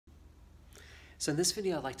So in this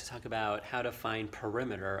video, I'd like to talk about how to find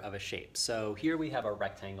perimeter of a shape. So here we have a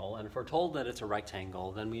rectangle, and if we're told that it's a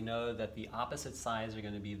rectangle, then we know that the opposite sides are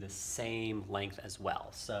going to be the same length as well.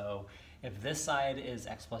 So if this side is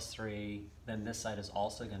x plus 3, then this side is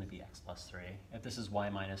also going to be x plus 3. If this is y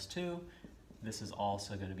minus 2, this is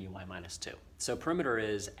also going to be y minus 2. So perimeter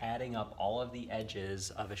is adding up all of the edges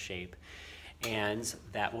of a shape, and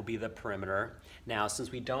that will be the perimeter. Now,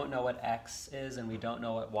 since we don't know what x is and we don't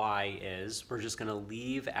know what y is, we're just going to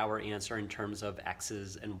leave our answer in terms of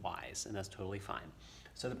x's and y's, and that's totally fine.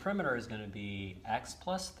 So the perimeter is going to be x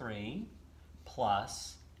plus 3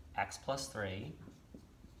 plus x plus 3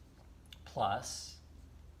 plus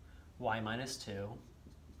y minus 2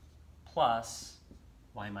 plus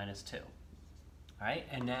y minus 2. All right,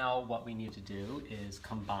 and now what we need to do is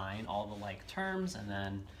combine all the like terms, and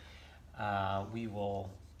then we will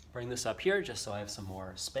bring this up here just so I have some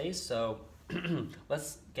more space. So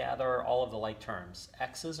let's gather all of the like terms.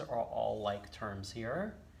 X's are all like terms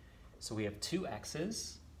here. So we have two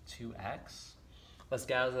x's, 2x. Let's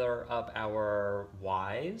gather up our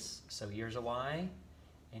y's. So here's a y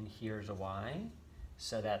and here's a y.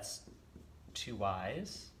 So that's two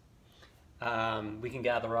y's. We can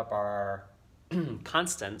gather up our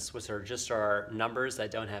constants, which are just our numbers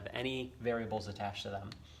that don't have any variables attached to them.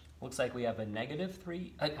 Looks like we have a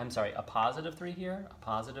a positive 3 here, a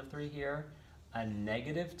positive 3 here, a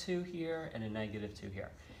negative 2 here, and a negative 2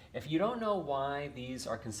 here. If you don't know why these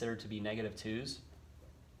are considered to be negative 2's,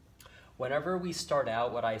 whenever we start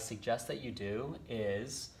out, what I suggest that you do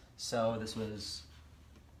is, so this was,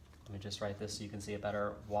 let me just write this so you can see it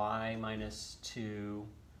better, y minus 2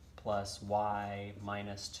 plus y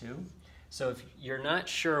minus 2. So if you're not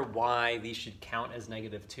sure why these should count as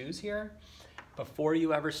negative 2's here, before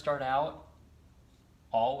you ever start out,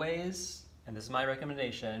 always, and this is my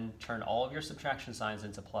recommendation, turn all of your subtraction signs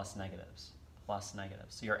into plus negatives. Plus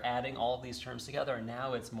negatives. So you're adding all of these terms together, and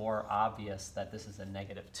now it's more obvious that this is a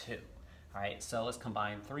negative 2. All right, so let's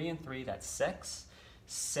combine 3 and 3, that's 6.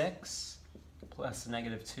 6 plus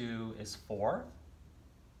negative 2 is 4.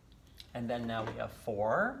 And then now we have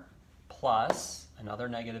 4 plus another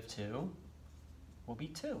negative 2 will be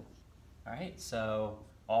 2. All right, so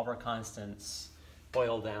all of our constants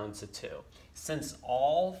boil down to 2. Since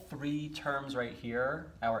all three terms right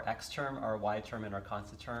here, our x term, our y term, and our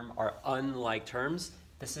constant term, are unlike terms,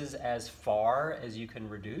 this is as far as you can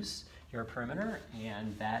reduce your perimeter,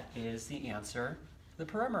 and that is the answer to the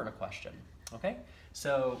perimeter question. Okay,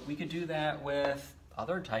 so we could do that with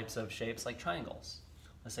other types of shapes like triangles.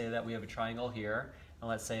 Let's say that we have a triangle here, and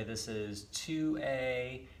let's say this is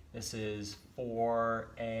 2a, this is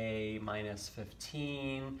 4a minus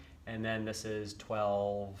 15, and then this is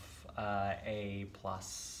 12a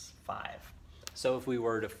plus 5. So if we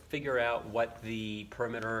were to figure out what the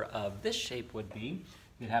perimeter of this shape would be,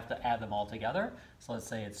 we'd have to add them all together. So let's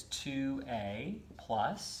say it's 2a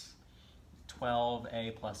plus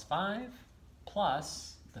 12a plus 5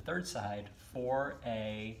 plus the third side,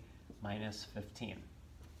 4a minus 15.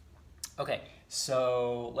 Okay,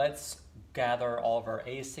 so let's gather all of our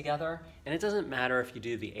a's together, and it doesn't matter if you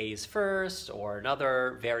do the a's first or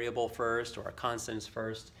another variable first or a constants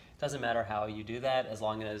first. It doesn't matter how you do that as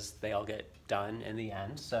long as they all get done in the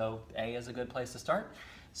end. So a is a good place to start.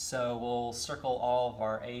 So we'll circle all of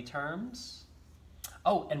our a terms.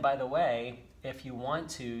 Oh, and by the way, if you want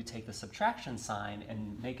to take the subtraction sign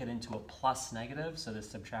and make it into a plus negative, so the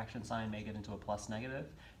subtraction sign make it into a plus negative,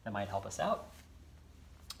 that might help us out.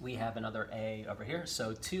 We have another a over here,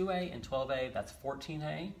 so 2a and 12a, that's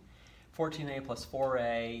 14a. 14a plus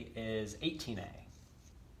 4a is 18a.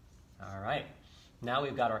 All right, now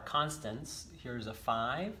we've got our constants. Here's a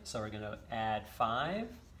 5, so we're going to add 5,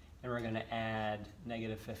 and we're going to add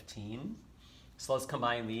negative 15. So let's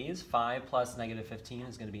combine these. 5 plus negative 15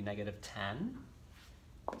 is going to be negative 10.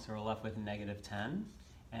 So we're left with negative 10,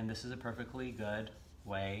 and this is a perfectly good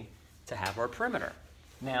way to have our perimeter.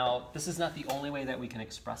 Now, this is not the only way that we can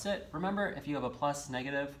express it. Remember, if you have a plus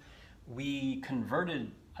negative, we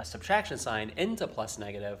converted a subtraction sign into plus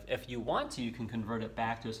negative. If you want to, you can convert it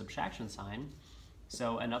back to a subtraction sign.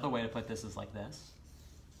 So another way to put this is like this.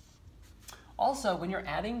 Also, when you're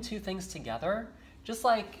adding two things together, just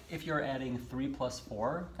like if you're adding 3 plus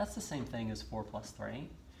 4, that's the same thing as 4 plus 3.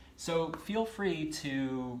 So feel free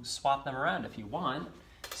to swap them around if you want.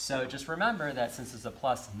 So just remember that since it's a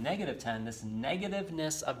plus negative 10, this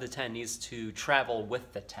negativeness of the 10 needs to travel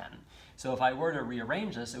with the 10. So if I were to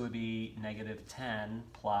rearrange this, it would be negative 10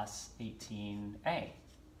 plus 18a.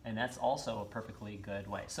 And that's also a perfectly good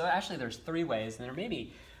way. So actually there's 3 ways, and there may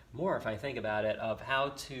be more if I think about it, of how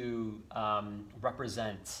to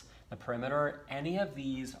represent the perimeter, any of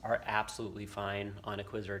these are absolutely fine on a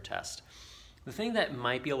quiz or a test. The thing that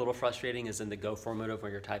might be a little frustrating is in the Go formative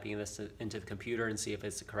when you're typing this into the computer and see if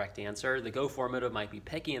it's the correct answer. The Go formative might be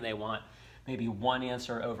picky and they want maybe one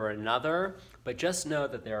answer over another, but just know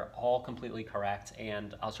that they're all completely correct,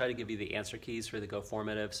 and I'll try to give you the answer keys for the Go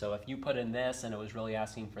formative. So if you put in this and it was really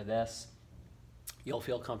asking for this, you'll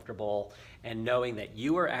feel comfortable and knowing that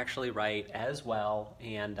you were actually right as well,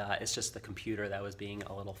 and it's just the computer that was being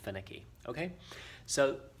a little finicky, okay?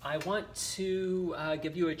 So I want to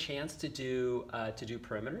give you a chance to do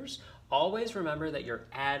perimeters. Always remember that you're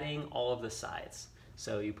adding all of the sides.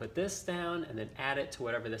 So you put this down and then add it to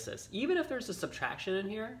whatever this is. Even if there's a subtraction in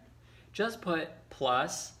here, just put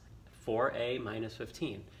plus 4a minus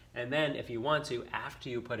 15. And then if you want to, after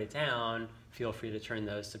you put it down, feel free to turn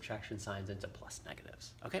those subtraction signs into plus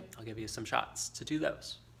negatives. Okay, I'll give you some shots to do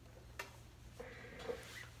those.